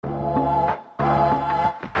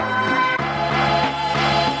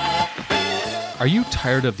Are you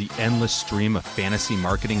tired of the endless stream of fantasy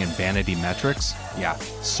marketing and vanity metrics? Yeah,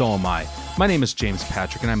 so am I. My name is James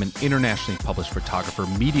Patrick, and I'm an internationally published photographer,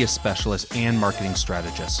 media specialist, and marketing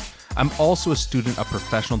strategist. I'm also a student of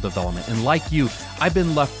professional development, and like you, I've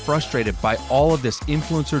been left frustrated by all of this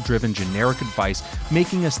influencer-driven generic advice,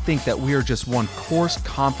 making us think that we are just one course,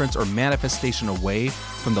 conference, or manifestation away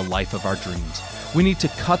from the life of our dreams. We need to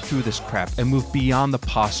cut through this crap and move beyond the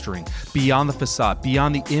posturing, beyond the facade,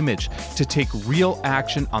 beyond the image, to take real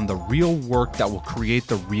action on the real work that will create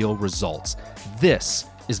the real results. This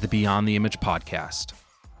is the Beyond the Image podcast.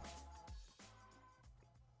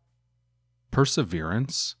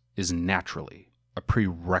 Perseverance is naturally a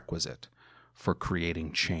prerequisite for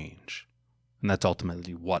creating change. And that's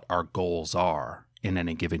ultimately what our goals are in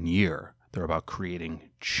any given year. They're about creating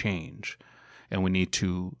change. And we need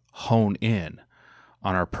to hone in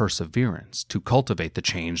on our perseverance to cultivate the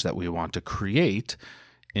change that we want to create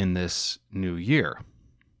in this new year.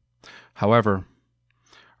 However,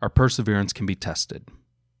 our perseverance can be tested.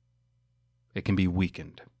 It can be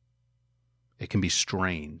weakened. It can be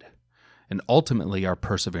strained. And ultimately, our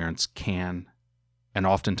perseverance can, and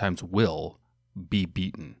oftentimes will, be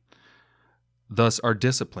beaten. Thus, our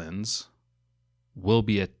disciplines will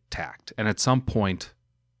be attacked. And at some point,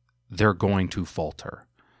 they're going to falter.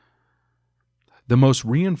 The most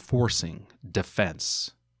reinforcing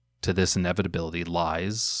defense to this inevitability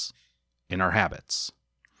lies in our habits.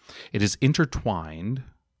 It is intertwined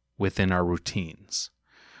within our routines.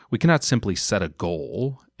 We cannot simply set a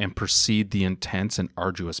goal and proceed the intense and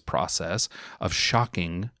arduous process of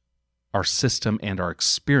shocking our system and our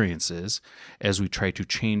experiences as we try to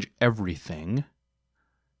change everything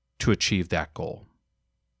to achieve that goal.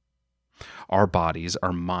 Our bodies,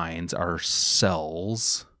 our minds, our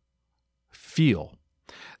cells feel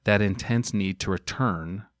that intense need to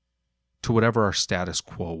return to whatever our status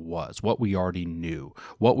quo was, what we already knew,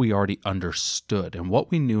 what we already understood. And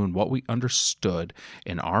what we knew and what we understood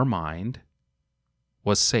in our mind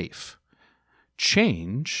was safe.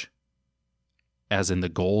 Change, as in the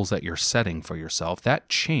goals that you're setting for yourself, that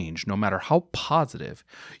change, no matter how positive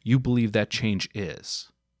you believe that change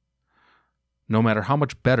is, no matter how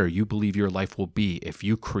much better you believe your life will be if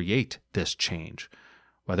you create this change,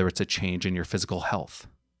 whether it's a change in your physical health,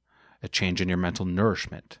 a change in your mental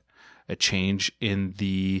nourishment, a change in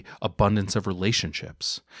the abundance of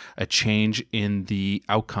relationships, a change in the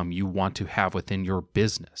outcome you want to have within your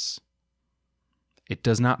business. It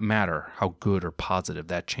does not matter how good or positive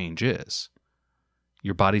that change is.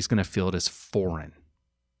 Your body's going to feel it as foreign.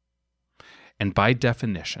 And by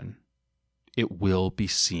definition, it will be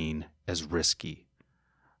seen as risky.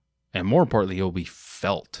 And more importantly, it will be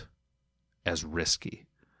felt as risky.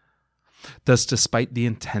 Thus, despite the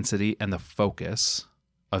intensity and the focus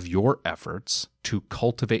of your efforts to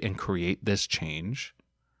cultivate and create this change,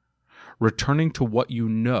 returning to what you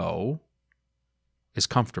know is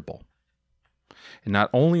comfortable. And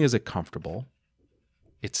not only is it comfortable,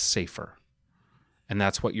 it's safer. And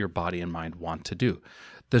that's what your body and mind want to do.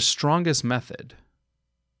 The strongest method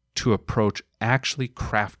to approach actually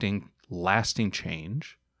crafting lasting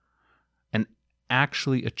change and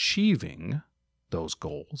actually achieving those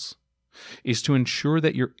goals is to ensure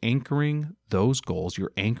that you're anchoring those goals,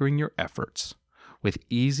 you're anchoring your efforts with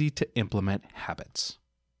easy to implement habits,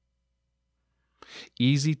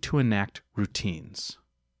 easy to enact routines.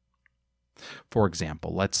 For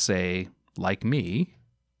example, let's say, like me,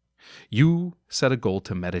 you set a goal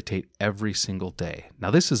to meditate every single day.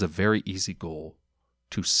 Now, this is a very easy goal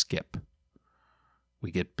to skip. We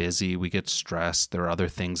get busy, we get stressed, there are other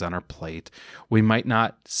things on our plate. We might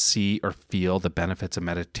not see or feel the benefits of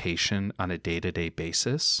meditation on a day-to-day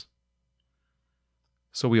basis,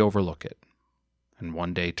 so we overlook it. And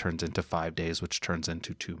one day turns into 5 days, which turns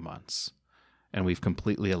into 2 months. And we've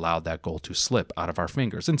completely allowed that goal to slip out of our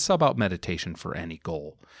fingers. And sub out meditation for any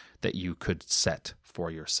goal that you could set for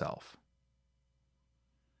yourself.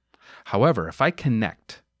 However, if I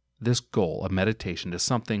connect this goal of meditation to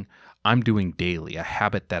something I'm doing daily, a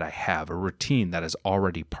habit that I have, a routine that is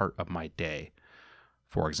already part of my day.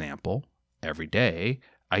 For example, every day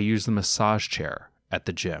I use the massage chair at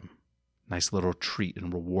the gym. Nice little treat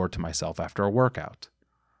and reward to myself after a workout.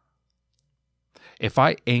 If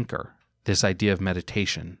I anchor this idea of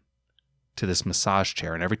meditation to this massage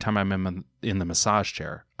chair, and every time I'm in the massage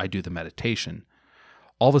chair, I do the meditation,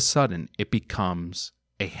 all of a sudden it becomes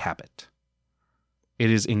a habit. It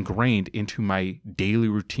is ingrained into my daily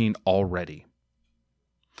routine already.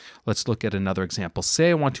 Let's look at another example. Say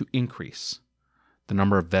I want to increase the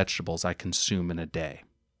number of vegetables I consume in a day.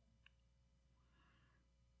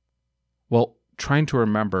 Well, trying to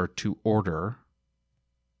remember to order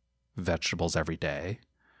vegetables every day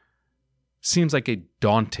seems like a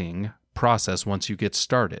daunting process once you get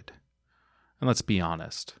started. And let's be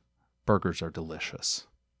honest, burgers are delicious.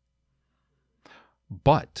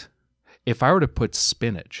 But if I were to put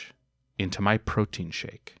spinach into my protein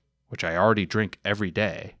shake, which I already drink every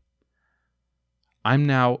day, I'm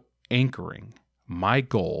now anchoring my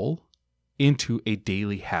goal into a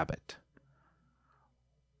daily habit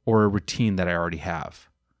or a routine that I already have.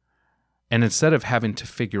 And instead of having to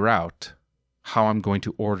figure out how I'm going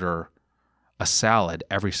to order a salad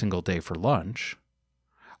every single day for lunch,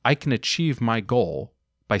 I can achieve my goal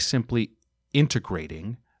by simply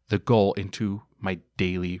integrating the goal into my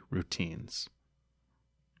daily routines.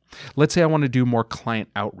 Let's say I want to do more client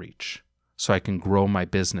outreach so I can grow my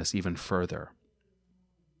business even further.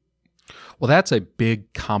 Well, that's a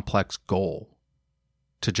big, complex goal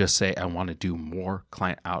to just say I want to do more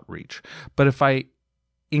client outreach. But if I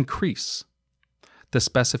increase the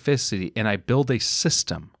specificity and I build a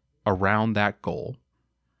system around that goal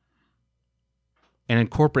and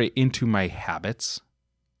incorporate into my habits,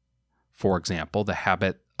 for example, the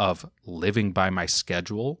habit of living by my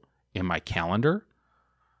schedule in my calendar,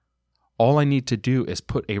 all I need to do is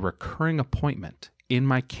put a recurring appointment in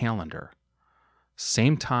my calendar,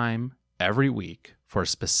 same time every week for a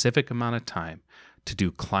specific amount of time to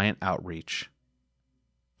do client outreach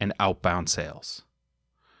and outbound sales.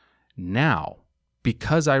 Now,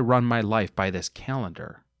 because I run my life by this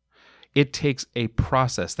calendar, it takes a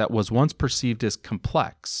process that was once perceived as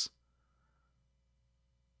complex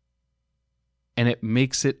and it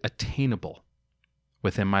makes it attainable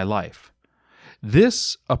within my life.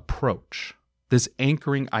 This approach, this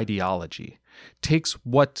anchoring ideology, takes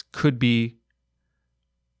what could be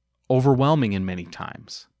overwhelming in many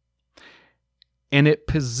times, and it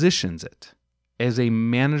positions it as a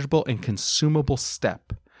manageable and consumable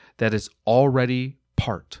step that is already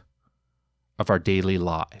part of our daily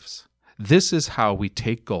lives. This is how we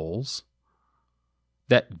take goals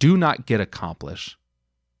that do not get accomplished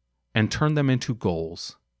and turn them into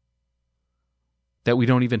goals that we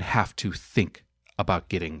don't even have to think about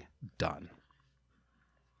getting done.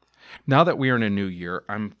 Now that we are in a new year,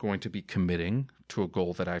 I'm going to be committing to a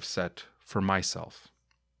goal that I've set for myself.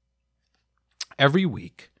 Every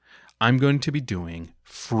week, I'm going to be doing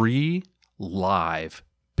free live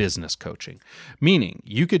business coaching, meaning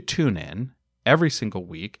you could tune in every single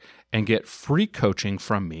week and get free coaching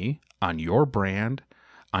from me on your brand,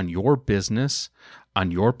 on your business,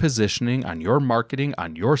 on your positioning, on your marketing,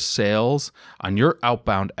 on your sales, on your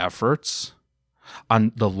outbound efforts,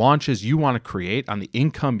 on the launches you want to create, on the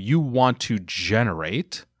income you want to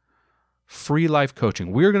generate. Free live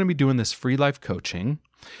coaching. We're going to be doing this free live coaching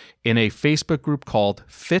in a Facebook group called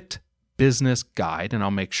Fit Business Guide, and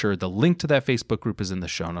I'll make sure the link to that Facebook group is in the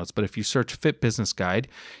show notes. But if you search Fit Business Guide,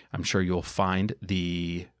 I'm sure you'll find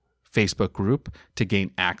the Facebook group to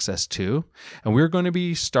gain access to. And we're going to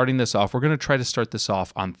be starting this off. We're going to try to start this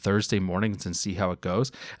off on Thursday mornings and see how it goes.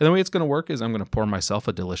 And the way it's going to work is I'm going to pour myself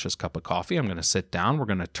a delicious cup of coffee. I'm going to sit down. We're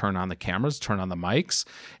going to turn on the cameras, turn on the mics,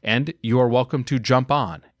 and you are welcome to jump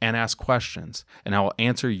on and ask questions. And I will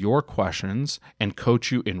answer your questions and coach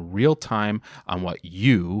you in real time on what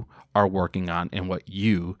you are working on and what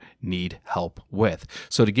you need help with.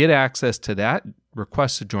 So to get access to that,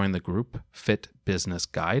 request to join the group Fit Business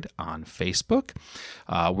Guide on Facebook.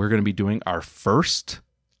 We're going to be doing our first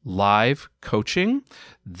live coaching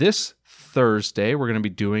this Thursday. We're going to be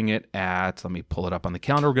doing it at, let me pull it up on the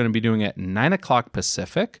calendar. We're going to be doing it at 9 o'clock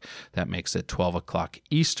Pacific. That makes it 12 o'clock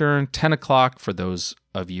Eastern, 10 o'clock for those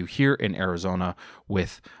of you here in Arizona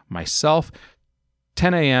with myself,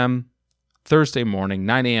 10 a.m. Thursday morning,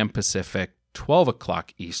 9 a.m. Pacific, 12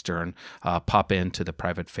 o'clock Eastern. Pop into the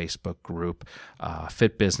private Facebook group,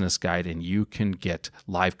 Fit Business Guide, and you can get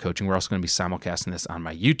live coaching. We're also going to be simulcasting this on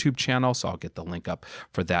my YouTube channel, so I'll get the link up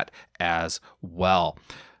for that as well.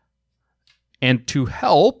 And to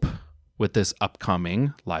help with this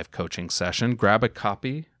upcoming live coaching session, grab a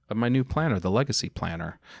copy of my new planner, the Legacy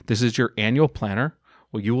Planner. This is your annual planner.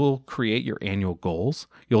 Well, you will create your annual goals.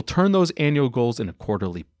 You'll turn those annual goals into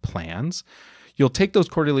quarterly plans. You'll take those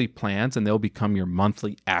quarterly plans and they'll become your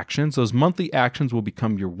monthly actions. Those monthly actions will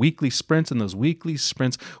become your weekly sprints, and those weekly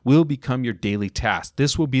sprints will become your daily tasks.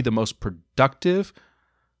 This will be the most productive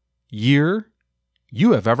year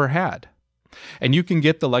you have ever had. And you can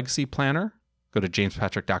get the Legacy Planner. Go to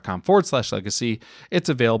jamespatrick.com/legacy. It's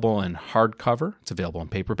available in hardcover. It's available in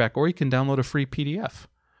paperback, or you can download a free PDF.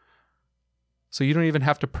 So you don't even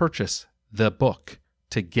have to purchase the book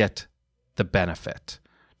to get the benefit.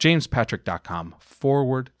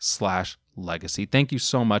 jamespatrick.com/legacy. legacy. Thank you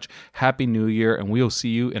so much. Happy New Year, and we will see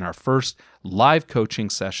you in our first live coaching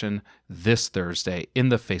session this Thursday in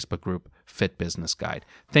the Facebook group Fit Business Guide.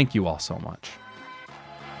 Thank you all so much.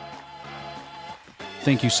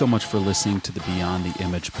 Thank you so much for listening to the Beyond the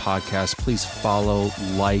Image podcast. Please follow,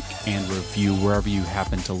 like, and review wherever you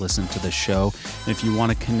happen to listen to the show. And if you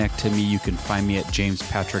want to connect to me, you can find me at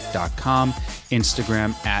jamespatrick.com,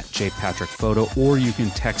 Instagram at jpatrickphoto, or you can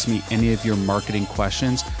text me any of your marketing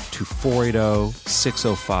questions to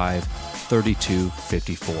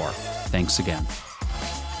 480-605-3254. Thanks again.